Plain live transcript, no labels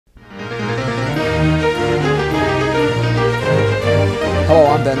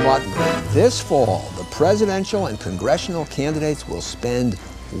This fall, the presidential and congressional candidates will spend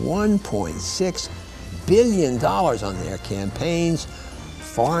 $1.6 billion on their campaigns,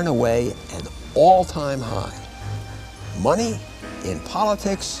 far and away an all-time high. Money in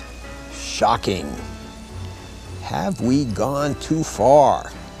politics? Shocking. Have we gone too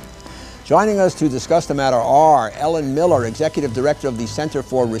far? Joining us to discuss the matter are Ellen Miller, Executive Director of the Center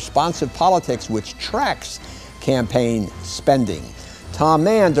for Responsive Politics, which tracks campaign spending; Tom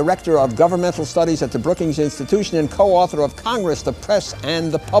Mann, Director of Governmental Studies at the Brookings Institution and co-author of Congress, the Press,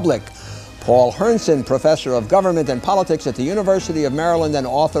 and the Public; Paul Herndon, Professor of Government and Politics at the University of Maryland and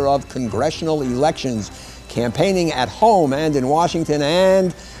author of Congressional Elections, Campaigning at Home and in Washington;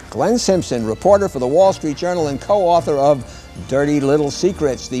 and Glenn Simpson, reporter for the Wall Street Journal and co-author of Dirty Little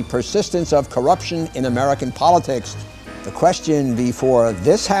Secrets, The Persistence of Corruption in American Politics. The question before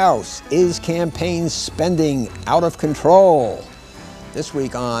this House: is campaign spending out of control? This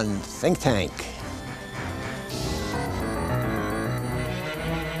week on Think Tank.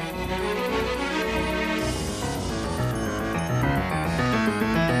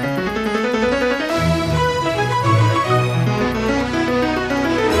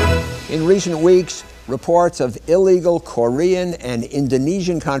 In recent weeks, reports of illegal Korean and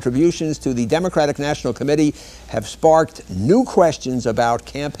Indonesian contributions to the Democratic National Committee have sparked new questions about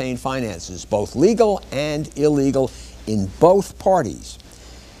campaign finances, both legal and illegal, in both parties.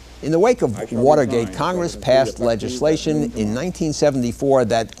 In the wake of Watergate, Congress passed legislation in 1974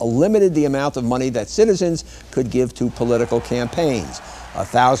 that limited the amount of money that citizens could give to political campaigns: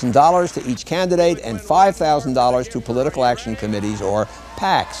 $1,000 to each candidate and $5,000 to political action committees, or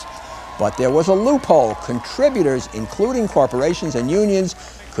PACs. But there was a loophole. Contributors, including corporations and unions,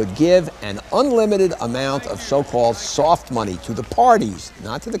 could give an unlimited amount of so-called soft money to the parties,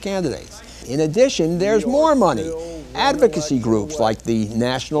 not to the candidates. In addition, there's more money. Advocacy groups like the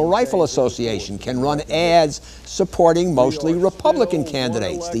National Rifle Association can run ads supporting mostly Republican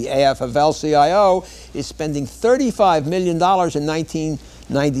candidates. The AFL-CIO is spending $35 million in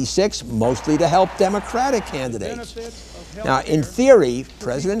 1996, mostly to help Democratic candidates. Now, in theory,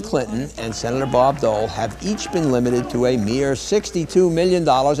 President Clinton and Senator Bob Dole have each been limited to a mere $62 million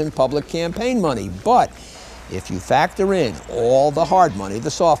in public campaign money. But if you factor in all the hard money, the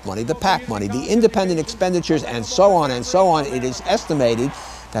soft money, the PAC money, the independent expenditures, and so on, it is estimated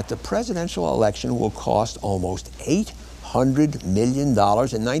that the presidential election will cost almost $800 million in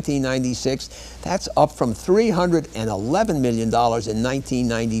 1996. That's up from $311 million in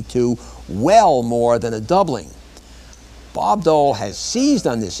 1992, well more than a doubling. Bob Dole has seized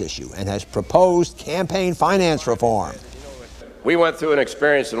on this issue and has proposed campaign finance reform. We went through an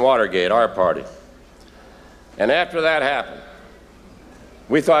experience in Watergate, our party. And after that happened,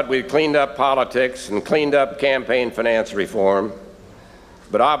 we thought we'd cleaned up politics and cleaned up campaign finance reform,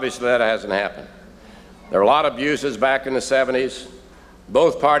 but obviously that hasn't happened. There were a lot of abuses back in the 70s.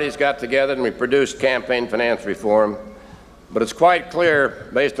 Both parties got together and we produced campaign finance reform, but it's quite clear,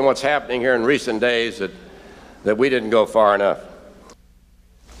 based on what's happening here in recent days, that we didn't go far enough.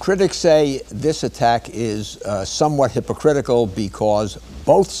 Critics say this attack is somewhat hypocritical because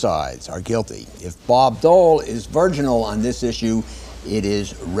both sides are guilty. If Bob Dole is virginal on this issue, it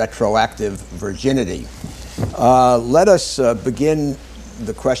is retroactive virginity. Let us begin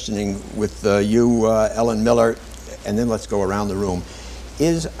the questioning with you, Ellen Miller, and then let's go around the room.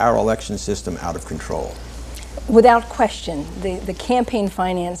 Is our election system out of control? Without question, the campaign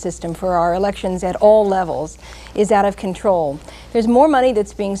finance system for our elections at all levels is out of control. There's more money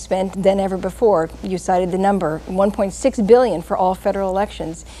that's being spent than ever before. You cited the number, $1.6 billion for all federal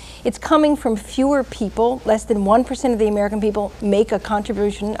elections. It's coming from fewer people. Less than 1% of the American people make a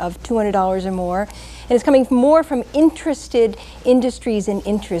contribution of $200 or more. And it's coming more from interested industries and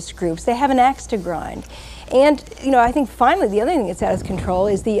interest groups. They have an axe to grind. And, I think finally the other thing that's out of control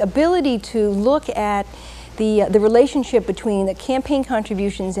is the ability to look at the relationship between the campaign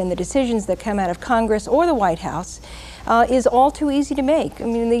contributions and the decisions that come out of Congress or the White House is all too easy to make. I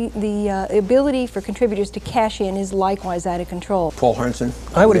mean, the ability for contributors to cash in is likewise out of control. Paul Herndon,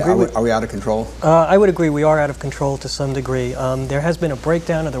 I would agree. Are we out of control? I would agree we are out of control to some degree. There has been a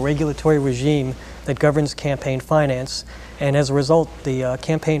breakdown of the regulatory regime that governs campaign finance, and as a result, the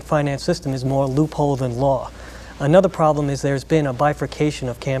campaign finance system is more loophole than law. Another problem is there's been a bifurcation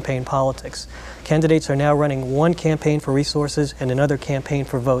of campaign politics. Candidates are now running one campaign for resources and another campaign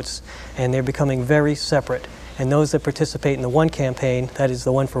for votes, and they're becoming very separate. And those that participate in the one campaign, that is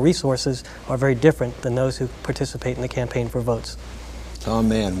the one for resources, are very different than those who participate in the campaign for votes. Tom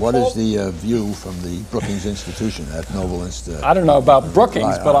Mann, what is the view from the Brookings Institution, that noble institute? I don't know about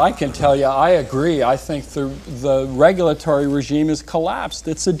Brookings, but I can tell you I agree. I think the regulatory regime has collapsed.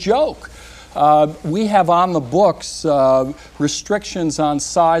 It's a joke. We have on the books restrictions on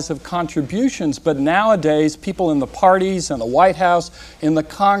size of contributions, but nowadays people in the parties, in the White House, in the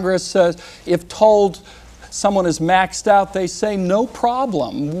Congress, if told someone is maxed out, they say, no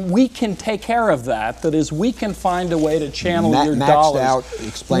problem. We can take care of that. That is, we can find a way to channel your dollars. Maxed out,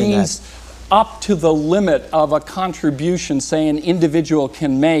 explain that. Up to the limit of a contribution, say, an individual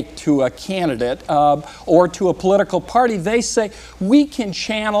can make to a candidate or to a political party. They say, we can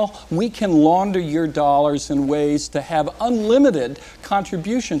channel, we can launder your dollars in ways to have unlimited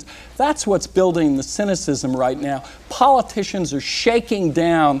contributions. That's what's building the cynicism right now. Politicians are shaking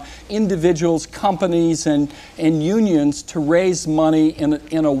down individuals, companies, and unions to raise money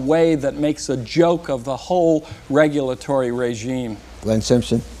in a way that makes a joke of the whole regulatory regime. Glenn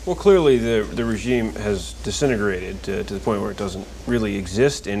Simpson. Well, clearly the regime has disintegrated to the point where it doesn't really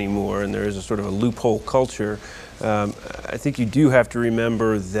exist anymore, and there is a sort of a loophole culture. I think you do have to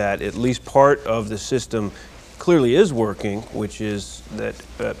remember that at least part of the system clearly is working, which is that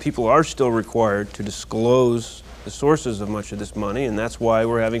people are still required to disclose the sources of much of this money, and that's why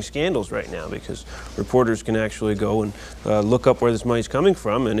we're having scandals right now, because reporters can actually go and look up where this money's coming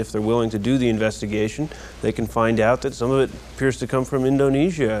from, and if they're willing to do the investigation, they can find out that some of it appears to come from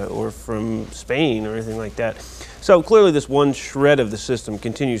Indonesia or from Spain or anything like that. So clearly this one shred of the system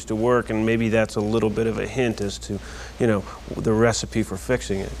continues to work, and maybe that's a little bit of a hint as to, you know, the recipe for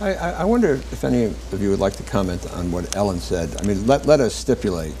fixing it. I wonder if any of you would like to comment on what Ellen said. I mean, let us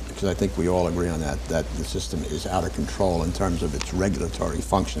stipulate, because I think we all agree on that the system is out of control in terms of its regulatory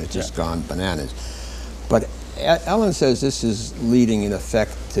function. It's just gone bananas. But Ellen says this is leading in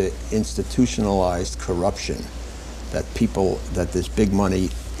effect to institutionalized corruption, that this big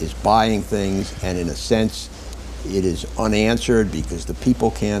money is buying things, and in a sense, it is unanswered because the people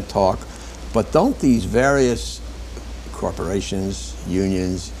can't talk. But don't these various corporations,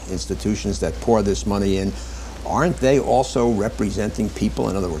 unions, institutions that pour this money in, aren't they also representing people?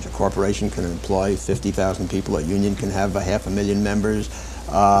 In other words, a corporation can employ 50,000 people, a union can have 500,000 members,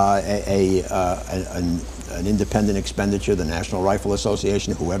 an independent expenditure, the National Rifle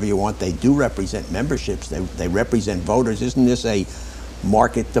Association, whoever you want, they do represent memberships, they represent voters. Isn't this a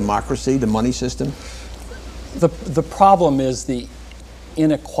market democracy, the money system? The problem is the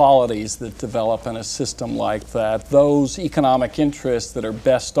inequalities that develop in a system like that. Those economic interests that are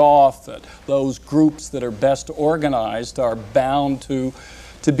best off, those groups that are best organized are bound to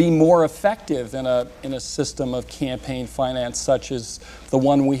be more effective in a system of campaign finance such as the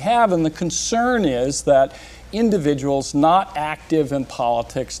one we have. And the concern is that individuals not active in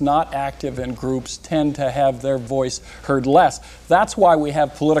politics, not active in groups, tend to have their voice heard less. That's why we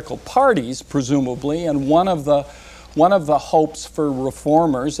have political parties, presumably, and one of the hopes for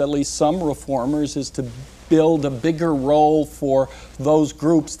reformers, at least some reformers, is to build a bigger role for those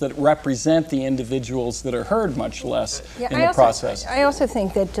groups that represent the individuals that are heard much less in the process. I also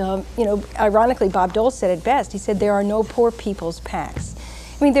think that, you know, ironically, Bob Dole said it best. He said there are no poor people's PACs.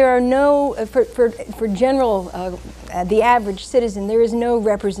 I mean, there are no, for general, the average citizen, there is no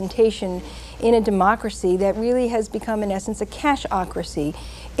representation in a democracy that really has become, in essence, a cashocracy.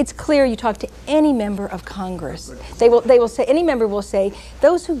 It's clear, you talk to any member of Congress, they will say, any member will say,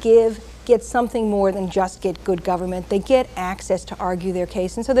 those who give get something more than just get good government. They get access to argue their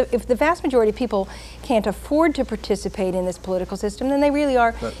case. And so if the vast majority of people can't afford to participate in this political system, then they really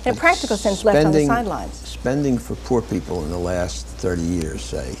are, in a practical sense, left on the sidelines. Spending for poor people in the last 30 years,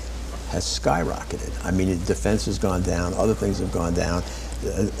 say, has skyrocketed. I mean, defense has gone down, other things have gone down.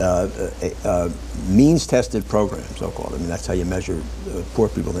 Means-tested programs, so-called, I mean, that's how you measure poor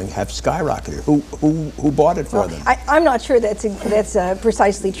people, have skyrocketed. Who bought it for them? I'm not sure that's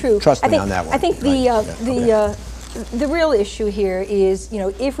precisely true. Trust me on that one. I think the real issue here is, you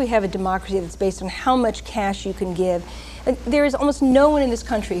know, if we have a democracy that's based on how much cash you can give, there is almost no one in this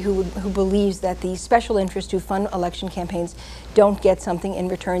country who believes that the special interests who fund election campaigns don't get something in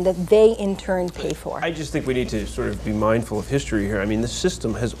return that they in turn pay for. I just think we need to sort of be mindful of history here. I mean, the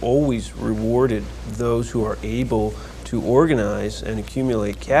system has always rewarded those who are able to organize and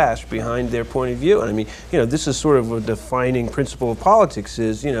accumulate cash behind their point of view. And I mean, you know, this is sort of a defining principle of politics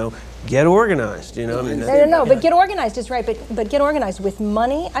is, you know, get organized, you know. I mean, no, but get organized is right, but get organized with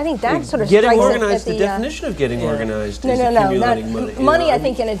money, I think that sort of strikes getting organized, the definition of getting organized is accumulating money. Money, I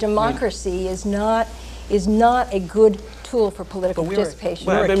think, in a democracy is not a good tool for political participation.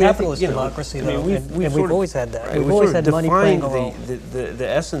 We're a capitalist democracy, though, and we've always had that. We've always had money playing a role. The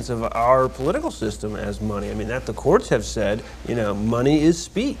essence of our political system as money. I mean, that the courts have said, you know, money is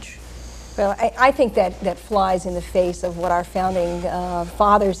speech. Well, I think that flies in the face of what our founding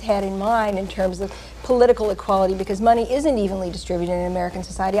fathers had in mind in terms of political equality, because money isn't evenly distributed in American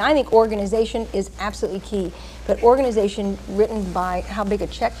society. I think organization is absolutely key, but organization written by how big a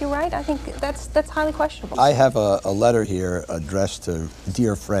check you write, I think that's highly questionable. I have a letter here addressed to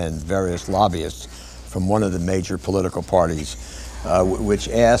dear friends, various lobbyists from one of the major political parties, which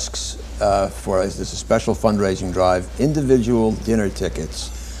asks for, this is a special fundraising drive, individual dinner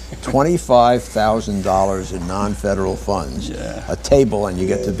tickets, $25,000 in non-federal funds, a table, and you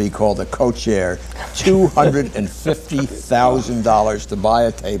get to be called a co-chair, $250,000 to buy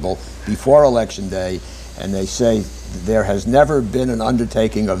a table before Election Day, and they say there has never been an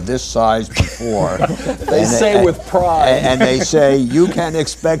undertaking of this size before. They say with pride. And they say, you can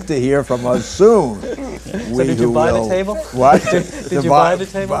expect to hear from us soon. So did you buy the table? What? Did you buy the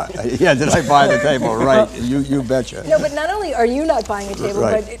table? Yeah, did I buy the table? Right, you betcha. No, but not only are you not buying a table,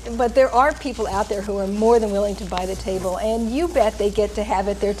 Right. but there are people out there who are more than willing to buy the table, and you bet they get to have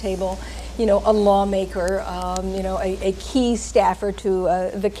at their table, you know, a lawmaker, you know, a key staffer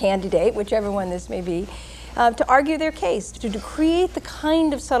to the candidate, whichever one this may be, to argue their case, to create the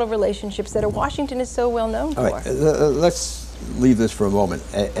kind of subtle relationships that Washington is so well known for. All right, let's leave this for a moment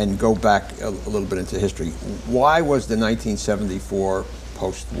and go back a little bit into history. Why was the 1974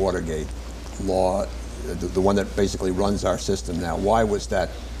 post-Watergate law, the one that basically runs our system now, why was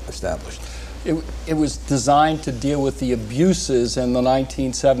that established? It was designed to deal with the abuses in the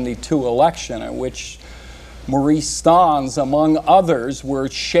 1972 election, in which Maurice Stans, among others, were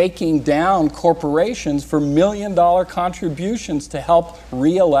shaking down corporations for million-dollar contributions to help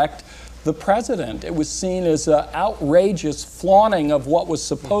re-elect the president. It was seen as an outrageous flaunting of what was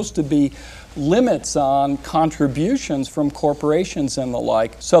supposed to be limits on contributions from corporations and the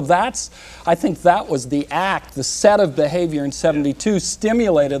like. So I think that was the act, the set of behavior in 72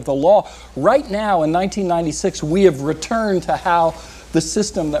 stimulated the law. Right now, in 1996, we have returned to how the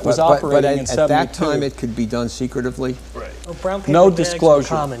system that was operating in 72. At that time, it could be done secretively? Right. Oh, brown paper No bags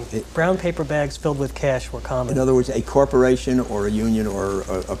disclosure. were common. Brown paper bags filled with cash were common. In other words, a corporation or a union or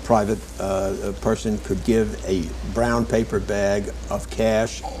a private person could give a brown paper bag of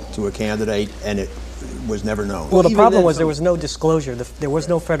cash to a candidate, and it was never known. Well, the problem was there was no disclosure. There was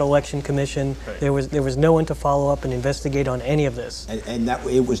no Federal Election Commission. Right. There was no one to follow up and investigate on any of this. And that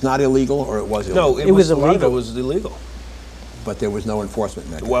it was not illegal, or it was illegal? No, It was a lot of illegal. it was illegal. But there was no enforcement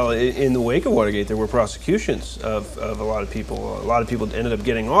mechanism. Well, in the wake of Watergate, there were prosecutions of a lot of people. A lot of people ended up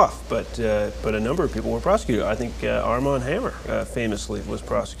getting off, but a number of people were prosecuted. I think Armand Hammer famously was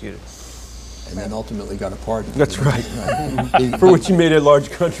prosecuted. And then ultimately got a pardon. That's right. For which he made a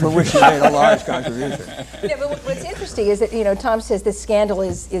large contribution. For which he made a large contribution. Yeah, but what's interesting is that, you know, Tom says this scandal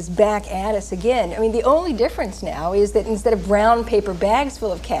is back at us again. I mean, the only difference now is that instead of brown paper bags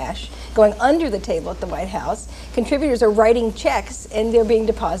full of cash going under the table at the White House, contributors are writing checks and they're being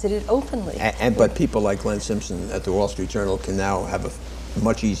deposited openly. But people like Glenn Simpson at the Wall Street Journal can now have a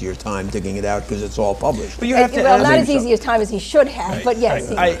much easier time digging it out because it's all published. But you have to well, ask not as yourself- easy as time as he should have, but yes.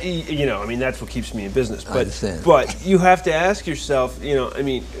 You know, I mean, that's what keeps me in business. I understand. But you have to ask yourself, you know, I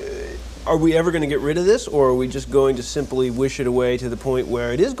mean, are we ever going to get rid of this, or are we just going to simply wish it away to the point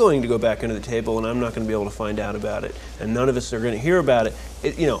where it is going to go back under the table and I'm not going to be able to find out about it, and none of us are going to hear about it?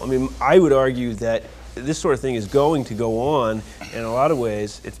 You know, I mean, I would argue that this sort of thing is going to go on. In a lot of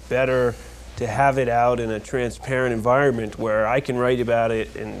ways, it's better to have it out in a transparent environment where I can write about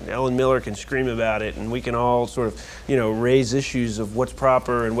it and Ellen Miller can scream about it and we can all sort of, you know, raise issues of what's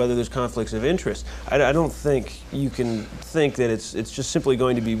proper and whether there's conflicts of interest. I don't think you can think that it's just simply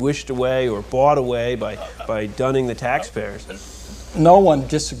going to be wished away or bought away by dunning the taxpayers. No one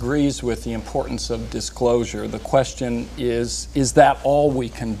disagrees with the importance of disclosure. The question is that all we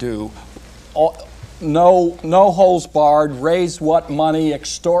can do? No holes barred, raise what money,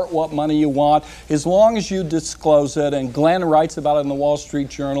 extort what money you want. As long as you disclose it, and Glenn writes about it in the Wall Street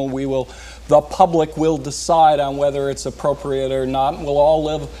Journal, the public will decide on whether it's appropriate or not, and we'll all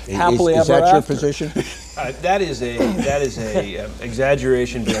live happily ever after. Is that your position? That is a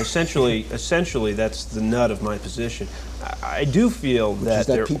exaggeration, but essentially that's the nut of my position. I do feel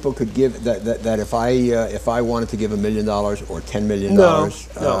that people could give that if I wanted to give $1 million or $10 million,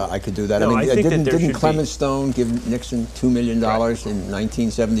 I could do that. No, I mean, I think didn't Clement Stone give Nixon $2 million in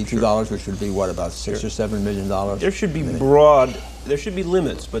 1972 dollars, which would be what, about $6 or $7 million? There should be broad. There should be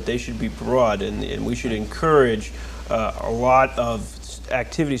limits, but they should be broad, and we should encourage a lot of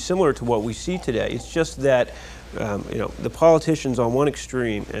activity similar to what we see today. It's just that the politicians on one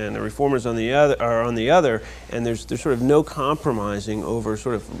extreme and the reformers on the other, and there's sort of no compromising over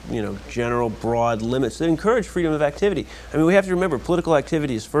sort of general broad limits that encourage freedom of activity. I mean, we have to remember political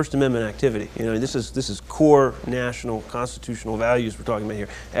activity is First Amendment activity. This is core national constitutional values we're talking about here,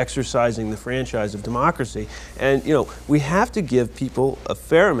 exercising the franchise of democracy, and we have to give people a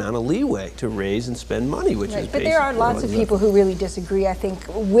fair amount of leeway to raise and spend money, which is. But there are lots of people who really disagree, I think,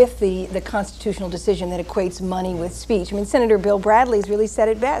 with the constitutional decision that equates money with speech. I mean, Senator Bill Bradley's really said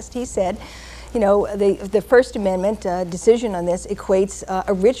it best. He said, the First Amendment decision on this equates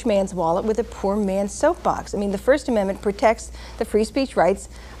a rich man's wallet with a poor man's soapbox. I mean, the First Amendment protects the free speech rights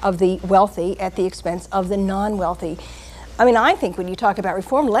of the wealthy at the expense of the non-wealthy. I mean, I think when you talk about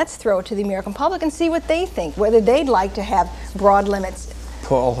reform, let's throw it to the American public and see what they think, whether they'd like to have broad limits.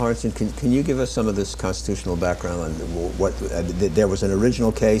 Paul Hartson, can you give us some of this constitutional background on what there was an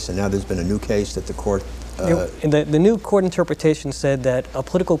original case and now there's been a new case that the court... The new court interpretation said that a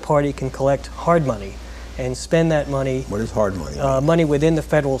political party can collect hard money and spend that money... What is hard money? Money within the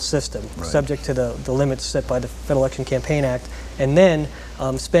federal system, right, subject to the limits set by the Federal Election Campaign Act, and then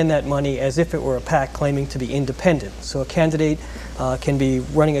spend that money as if it were a PAC claiming to be independent. So a candidate can be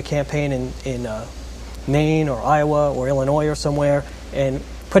running a campaign in Maine or Iowa or Illinois or somewhere and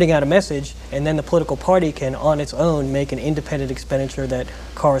putting out a message, and then the political party can on its own make an independent expenditure that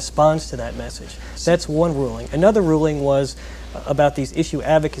corresponds to that message. That's one ruling. Another ruling was about these issue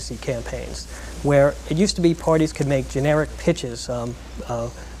advocacy campaigns, where it used to be parties could make generic pitches,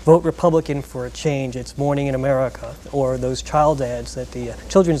 vote Republican for a change, it's morning in America, or those children's ads that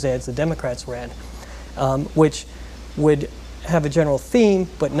the Democrats ran, which would have a general theme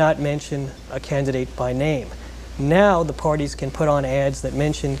but not mention a candidate by name. Now the parties can put on ads that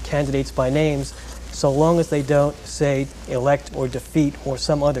mention candidates by names so long as they don't say elect or defeat or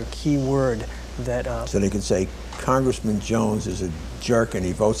some other key word that... So they can say Congressman Jones is a jerk and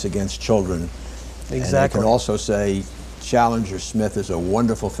he votes against children. Exactly. And they can also say Challenger Smith is a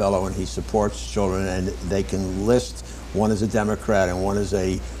wonderful fellow and he supports children, and they can list one as a Democrat and one as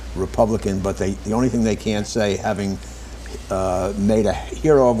a Republican, but the only thing they can't say, having made a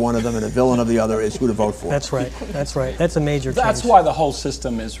hero of one of them and a villain of the other, is who to vote for. That's right. That's right. That's a major change. That's why the whole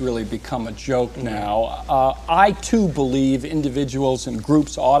system has really become a joke now. I too believe individuals and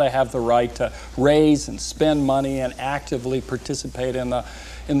groups ought to have the right to raise and spend money and actively participate in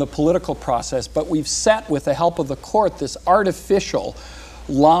the political process. But we've set, with the help of the court, this artificial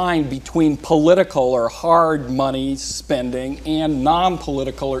line between political or hard money spending and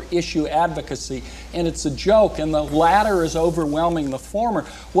non-political or issue advocacy, and it's a joke, and the latter is overwhelming the former.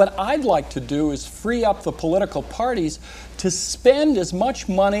 What I'd like to do is free up the political parties to spend as much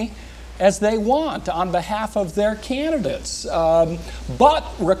money as they want on behalf of their candidates, but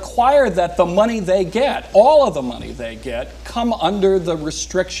require that the money they get, all of the money they get, come under the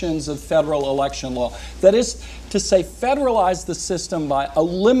restrictions of federal election law. That is to say, federalize the system by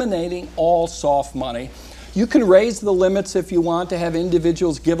eliminating all soft money. You can raise the limits if you want to have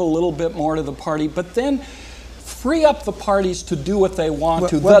individuals give a little bit more to the party, but then free up the parties to do what they want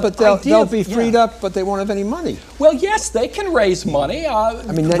to. Well, but they'll be freed up, but they won't have any money. Well, yes, they can raise money. I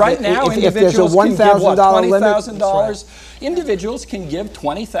mean, right now, individuals can give what, $20,000. Individuals can give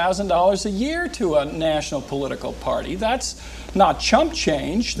 $20,000 a year to a national political party. That's not chump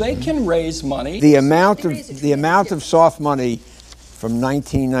change. They can raise money. The amount of soft money from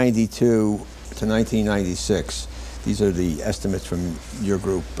 1992 to 1996. These are the estimates from your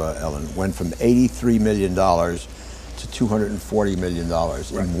group, Ellen, went from $83 million to $240 million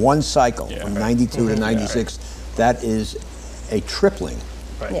in one cycle, from 92 to 96. That is a tripling.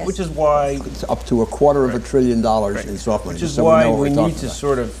 Right. Yes. Which is why... It's up to $250 billion in soft money. Which is why we need to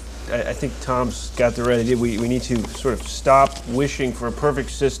sort of, I think Tom's got the right idea, we need to sort of stop wishing for a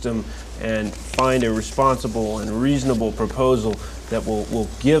perfect system and find a responsible and reasonable proposal that will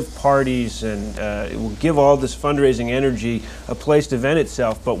give parties and it will give all this fundraising energy a place to vent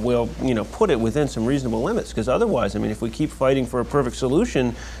itself, but will put it within some reasonable limits. Because otherwise, I mean, if we keep fighting for a perfect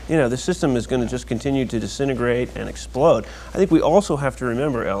solution, the system is going to just continue to disintegrate and explode. I think we also have to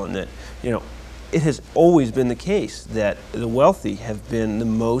remember, Ellen, that it has always been the case that the wealthy have been the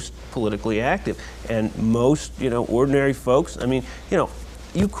most politically active, and most ordinary folks. I mean,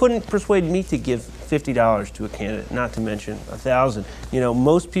 you couldn't persuade me to give $50 to a candidate, not to mention $1,000.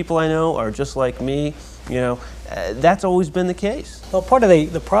 Most people I know are just like me. That's always been the case. Well, part of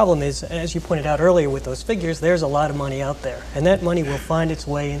the problem is, as you pointed out earlier with those figures, there's a lot of money out there, and that money will find its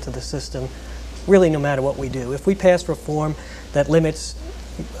way into the system really no matter what we do. If we pass reform that limits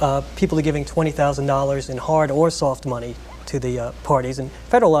people to giving $20,000 in hard or soft money, to the parties and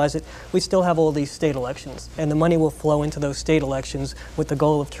federalize it, we still have all these state elections. And the money will flow into those state elections with the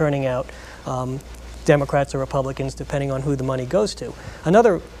goal of turning out Democrats or Republicans, depending on who the money goes to.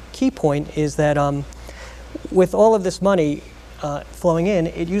 Another key point is that with all of this money flowing in,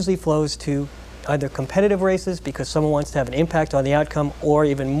 it usually flows to either competitive races because someone wants to have an impact on the outcome, or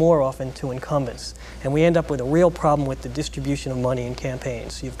even more often to incumbents. And we end up with a real problem with the distribution of money in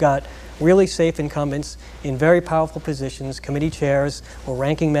campaigns. You've got really safe incumbents in very powerful positions, committee chairs or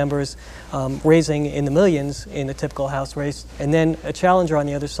ranking members, raising in the millions in a typical House race, and then a challenger on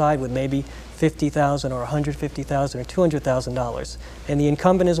the other side with maybe $50,000 or $150,000 or $200,000. And the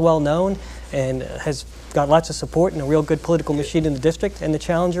incumbent is well known and has got lots of support and a real good political machine in the district, and the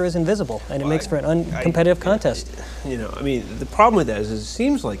challenger is invisible, and it makes for an uncompetitive contest. You know, I mean, the problem with that is it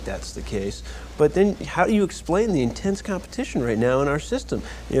seems like that's the case, but then how do you explain the intense competition right now in our system?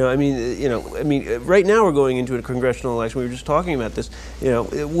 I mean, right now we're going into a congressional election. We were just talking about this.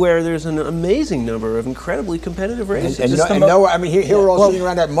 Where there's an amazing number of incredibly competitive races. I mean, here we're all sitting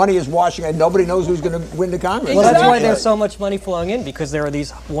around that money is washing, and nobody knows who's going to win the Congress. Well, that's why there's so much money flowing in, because there are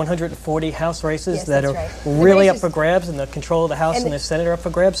these 140 House races that are really up for grabs, and the control of the House and the Senate are up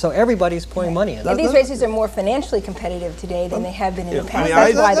for grabs. So everybody's pouring money in. And these races are more financially competitive today than they have been in the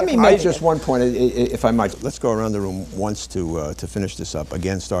past. Let me make just one point, if I might. Let's go around the room once to finish this up.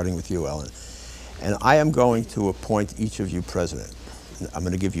 Again, starting with you, Ellen. And I am going to appoint each of you president. I'm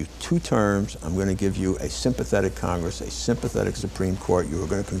going to give you 2 terms. I'm going to give you a sympathetic Congress, a sympathetic Supreme Court. You are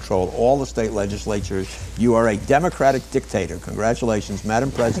going to control all the state legislatures. You are a Democratic dictator. Congratulations,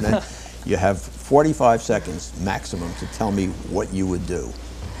 Madam President. You have 45 seconds maximum to tell me what you would do.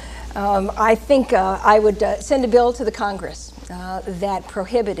 I think I would send a bill to the Congress that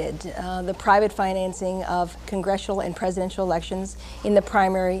prohibited the private financing of congressional and presidential elections in the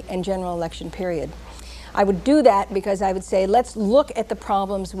primary and general election period. I would do that because I would say, let's look at the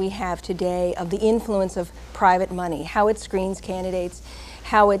problems we have today of the influence of private money, how it screens candidates,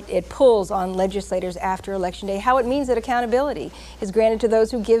 how it pulls on legislators after Election Day, how it means that accountability is granted to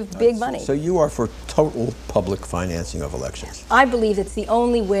those who give big money. So you are for total public financing of elections? I believe it's the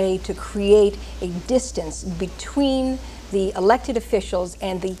only way to create a distance between the elected officials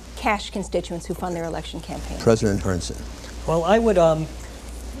and the cash constituents who fund their election campaign. President Herndon. Well, I would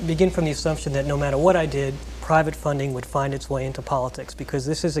begin from the assumption that no matter what I did, private funding would find its way into politics, because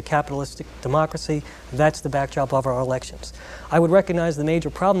this is a capitalistic democracy. That's the backdrop of our elections. I would recognize the major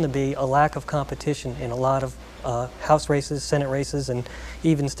problem to be a lack of competition in a lot of House races, Senate races, and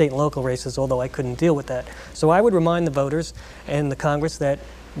even state and local races, although I couldn't deal with that. So I would remind the voters and the Congress that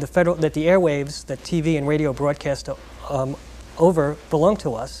the airwaves that TV and radio broadcast over belong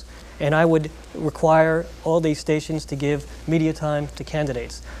to us. And I would require all these stations to give media time to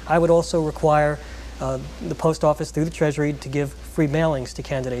candidates. I would also require the post office through the Treasury to give free mailings to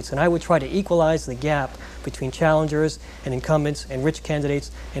candidates. And I would try to equalize the gap between challengers and incumbents and rich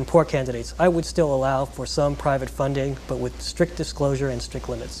candidates and poor candidates. I would still allow for some private funding, but with strict disclosure and strict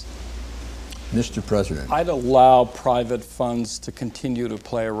limits. Mr. President. I'd allow private funds to continue to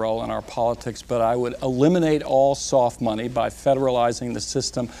play a role in our politics, but I would eliminate all soft money by federalizing the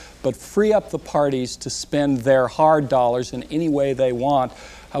system, but free up the parties to spend their hard dollars in any way they want.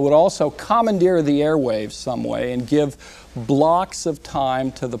 I would also commandeer the airwaves some way and give blocks of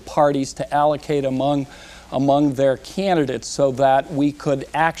time to the parties to allocate among their candidates so that we could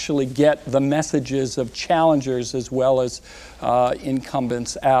actually get the messages of challengers as well as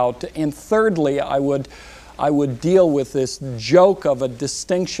incumbents out. And thirdly, I would deal with this joke of a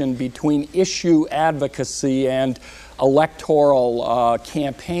distinction between issue advocacy and electoral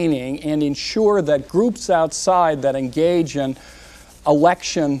campaigning, and ensure that groups outside that engage in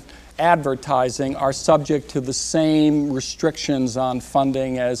election advertising are subject to the same restrictions on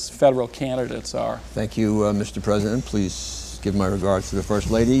funding as federal candidates are. Thank you, Mr. President. Please give my regards to the First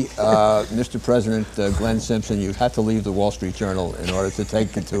Lady. Mr. President, Glenn Simpson, you had to leave the Wall Street Journal in order to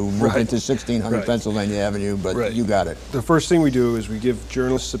move into 1600 Pennsylvania Avenue, but you got it. The first thing we do is we give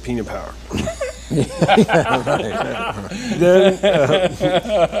journalists subpoena power. Then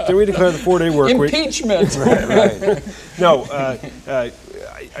we declare the 4-day work week. Impeachment. No,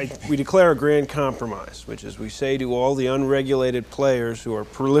 we declare a grand compromise, which is we say to all the unregulated players who are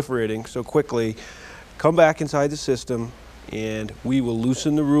proliferating so quickly, come back inside the system and we will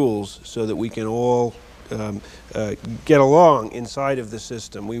loosen the rules so that we can all get along inside of the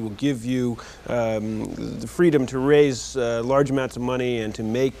system. We will give you the freedom to raise large amounts of money and to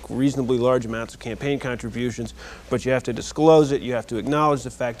make reasonably large amounts of campaign contributions, but you have to disclose it. You have to acknowledge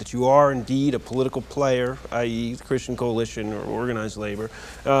the fact that you are indeed a political player, i.e. the Christian Coalition or organized labor,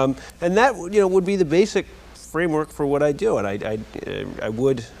 and that would be the basic framework for what I do. And I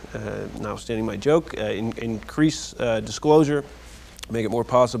would, notwithstanding my joke, increase disclosure, make it more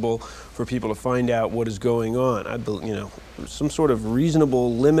possible for people to find out what is going on. Some sort of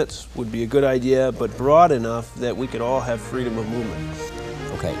reasonable limits would be a good idea, but broad enough that we could all have freedom of movement.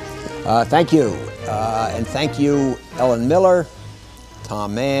 Okay. Thank you. And thank you, Ellen Miller,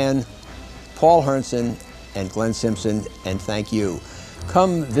 Tom Mann, Paul Herndon, and Glenn Simpson, and thank you.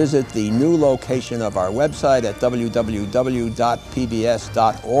 Come visit the new location of our website at www.pbs.org,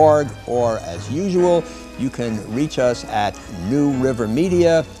 or as usual, you can reach us at New River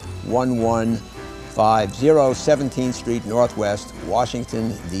Media, 1150 17th Street Northwest,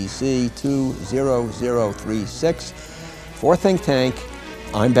 Washington, D.C. 20036. For Think Tank,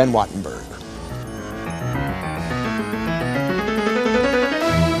 I'm Ben Wattenberg.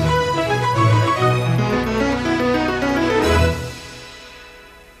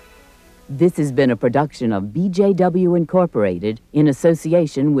 This has been a production of BJW Incorporated in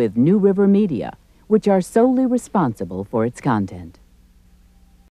association with New River Media, which are solely responsible for its content.